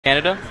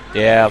Canada?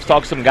 Yeah, I was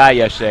talking to some guy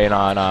yesterday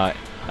on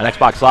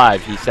Xbox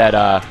Live. He said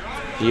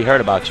he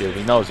heard about you.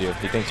 He knows you.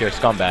 He thinks you're a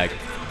scumbag.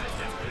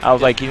 I was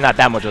like, he's not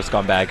that much of a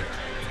scumbag.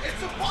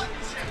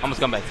 I'm a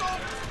scumbag.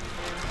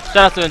 Shout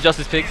out to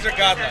Injustice Pigs for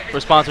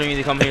sponsoring me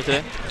to come here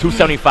today.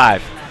 $275.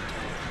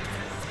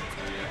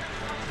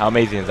 How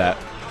amazing is that?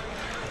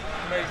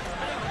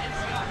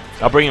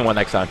 I'll bring you one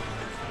next time.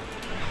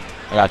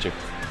 I got you.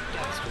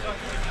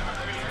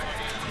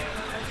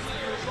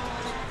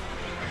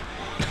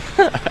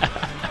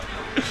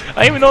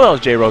 I didn't even know that was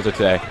J. Rosa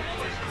today.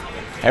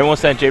 Everyone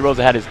said J.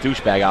 Rosa had his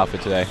douchebag outfit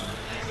today.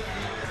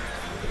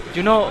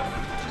 You know,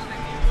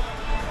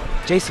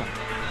 Jason,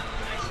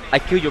 I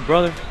killed your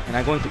brother, and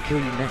I'm going to kill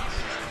you next.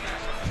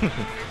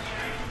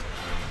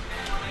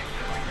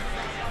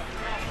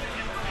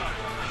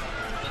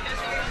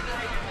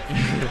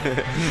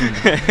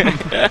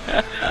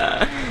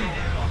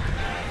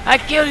 I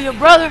killed your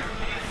brother,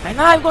 and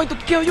I'm going to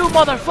kill you,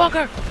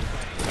 motherfucker.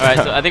 All right,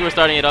 so I think we're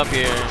starting it up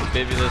here.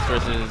 Bibulus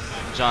versus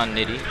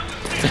Jonnitti.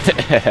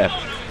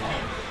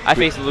 I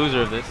face the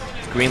loser of this.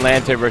 Green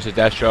Lantern versus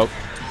Deathstroke.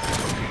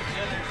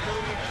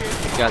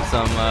 Got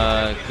some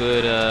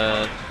good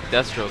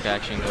Deathstroke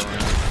action going on.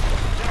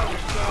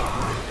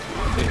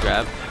 Good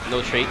grab.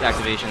 No trait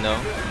activation though.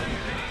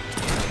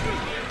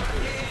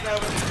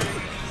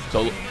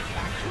 So,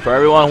 for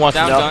everyone who wants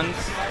down to know, guns,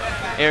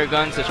 air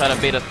guns to try to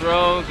bait a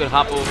throw. Good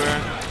hop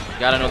over.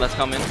 Gotta know that's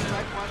coming.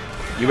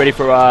 You ready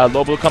for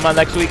Lobo to come out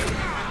next week?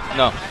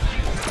 No.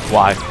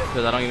 Why?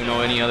 Because I don't even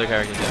know any other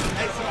characters yet.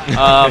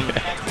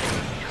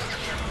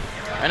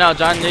 Right now,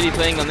 Jonnitti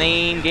playing a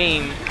lane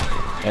game.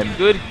 And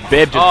good.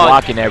 Bib just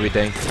blocking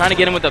everything. Trying to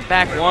get him with the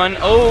back one.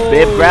 Oh,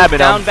 Bib grabbing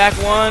down him. Back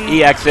one.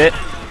 E exit.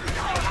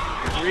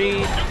 3,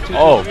 2, 3.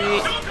 Powered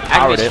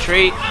Activates it.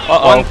 straight.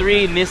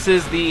 1-3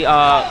 misses the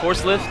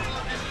force lift.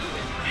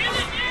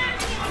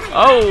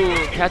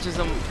 Oh, catches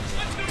him. I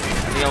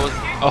think that was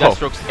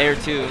Deathstroke's air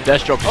too.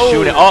 Deathstroke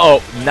shooting.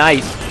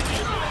 Nice.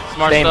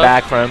 Smart Staying stuff.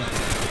 back from him.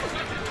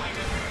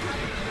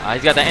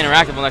 He's got that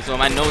interactable next to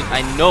him. I know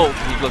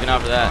he's looking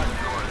out for that.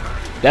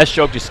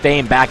 Deathstroke just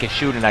staying back and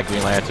shooting that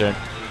Green Lantern.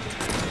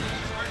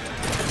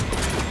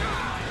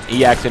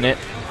 EXing it.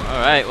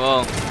 Alright,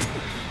 well.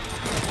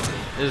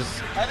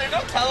 Are there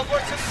no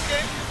teleports in this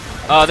game?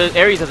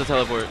 Ares has a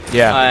teleport.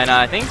 Yeah. And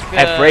I think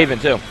And Raven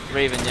too.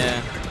 Raven,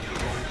 yeah.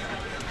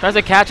 Tries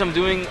to catch him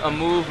doing a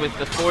move with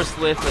the force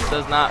lift that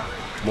does not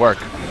work.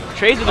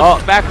 Trades with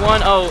the back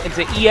one.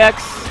 Into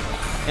EX.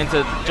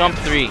 Into jump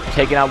 3.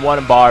 Taking out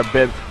one bar.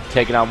 Bib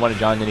taking out one of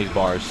Jonnitti's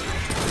bars.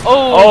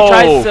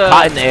 Tries to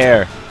caught in the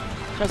air.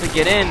 Tries to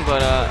get in,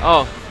 but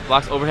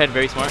blocks overhead.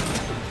 Very smart.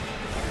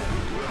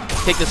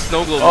 Take the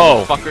snow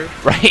globe, fucker.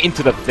 Right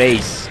into the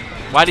face.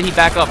 Why did he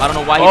back up? I don't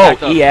know why he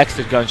backed up. EX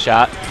the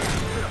gunshot.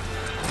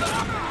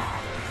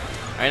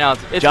 Right now,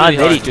 it's Jonnitti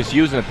really hard. just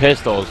using the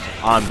pistols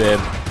on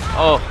Bib.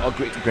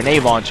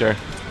 Grenade launcher.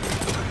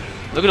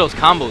 Look at those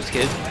combos,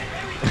 kid.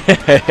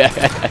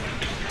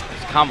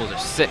 Those combos are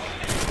sick.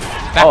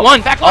 Back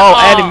one.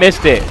 And he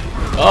missed it.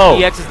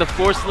 EX is the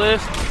force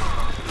lift.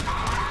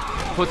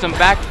 Puts him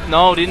back.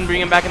 No, didn't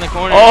bring him back in the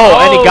corner.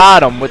 And he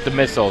got him with the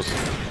missiles.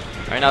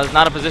 Right now, it's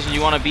not a position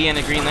you want to be in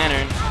a Green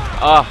Lantern.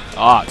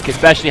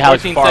 Especially how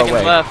it's far 14 seconds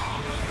away. left.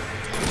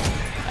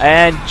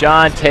 And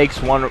John takes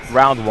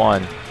round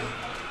one.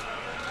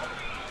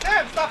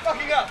 Damn, stop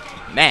fucking up.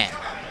 Man.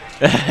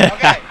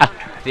 Okay.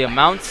 The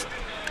amount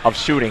of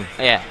shooting.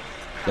 Yeah.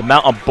 The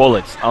amount of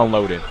bullets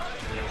unloaded.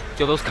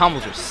 Yo, those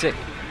combos are sick.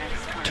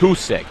 Too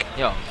sick.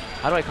 Yo,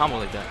 how do I combo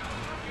like that?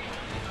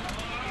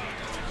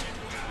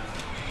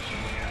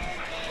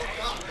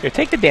 Here,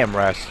 take the damn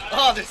rest.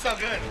 Oh, they're so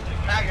good.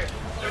 Haggard.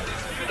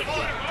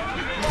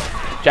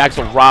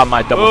 Jackson robbed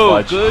my double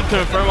fudge. Good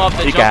confirm off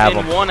the He jump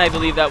can in one, I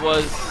believe that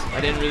was.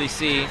 I didn't really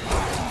see.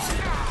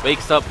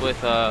 Wakes up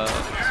with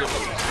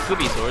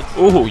Scooby swords.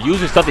 Ooh,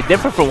 using something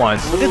different for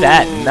once. Look at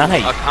that.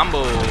 Nice. A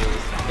combo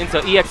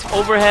into EX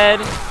overhead.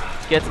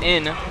 Gets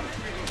in.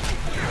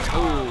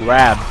 Ooh.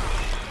 Grab.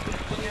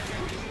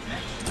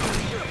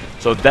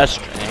 So that's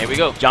here we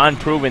go. John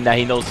proving that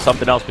he knows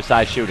something else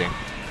besides shooting.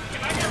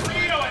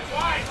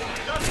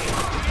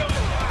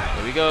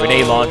 Here we go.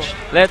 Grenade launch.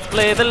 Let's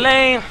play the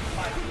lane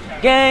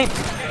game.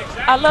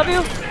 I love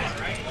you.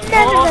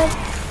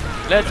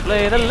 Let's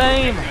play the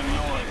lame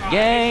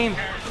game.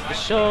 The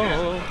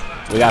show.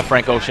 We got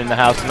Frank Ocean in the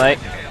house tonight.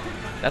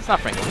 That's not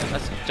Frank Ocean.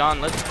 That's John.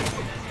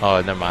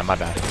 Oh, never mind. My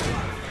bad.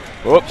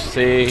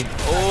 Whoopsie.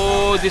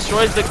 Oh,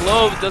 destroys the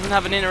globe. Doesn't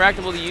have an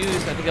interactable to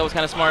use. I think that was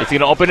kind of smart. Is he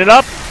going to open it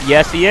up?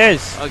 Yes, he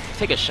is.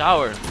 Take a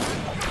shower.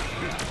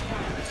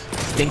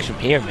 Stinks from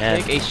here,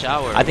 man. Take a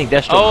shower. I think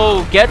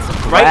Deathstroke. Gets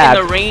right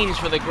in the range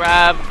for the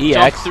grab.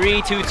 EX. Jump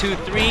 3, 2, 2,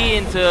 3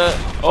 into.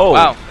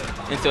 Wow.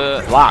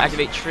 Into block.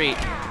 Activate trait.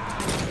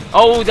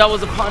 Oh, that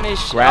was a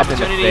punish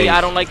opportunity.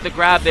 I don't like the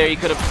grab there. He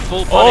could have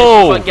full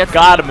punish. But gets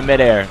got him in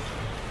midair.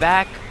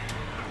 Back.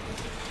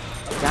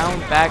 Down,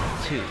 back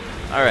 2.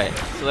 All right.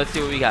 So let's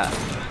see what we got.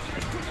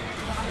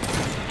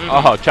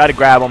 Try to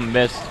grab him,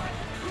 missed.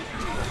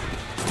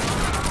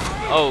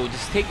 Oh,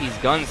 just take these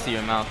guns to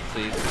your mouth,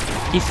 please.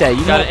 He said,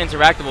 You got an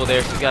interactable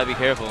there, so you gotta be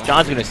careful.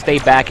 John's gonna stay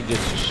back and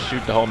just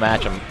shoot the whole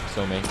match, I'm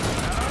assuming.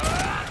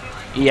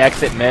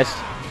 E-exit, missed.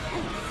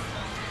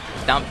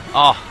 Down.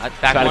 Oh,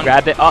 back Try one. to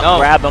grab it. Oh, no.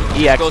 grab him. Goes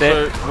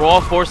E-exit. for raw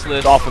force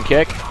lift. Dolphin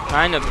kick.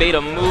 Trying to bait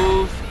a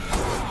move.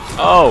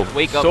 Oh,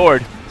 Wake up.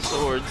 sword.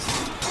 Swords.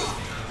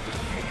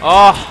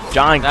 Oh,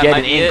 John that getting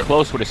might be in it.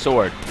 close with a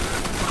sword.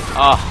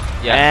 Oh,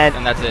 yeah,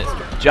 and that's it.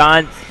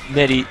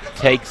 Jonnitti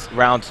takes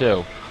round 2.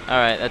 All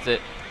right, that's it.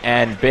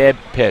 And Bib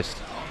pissed.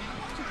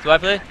 Do I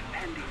play?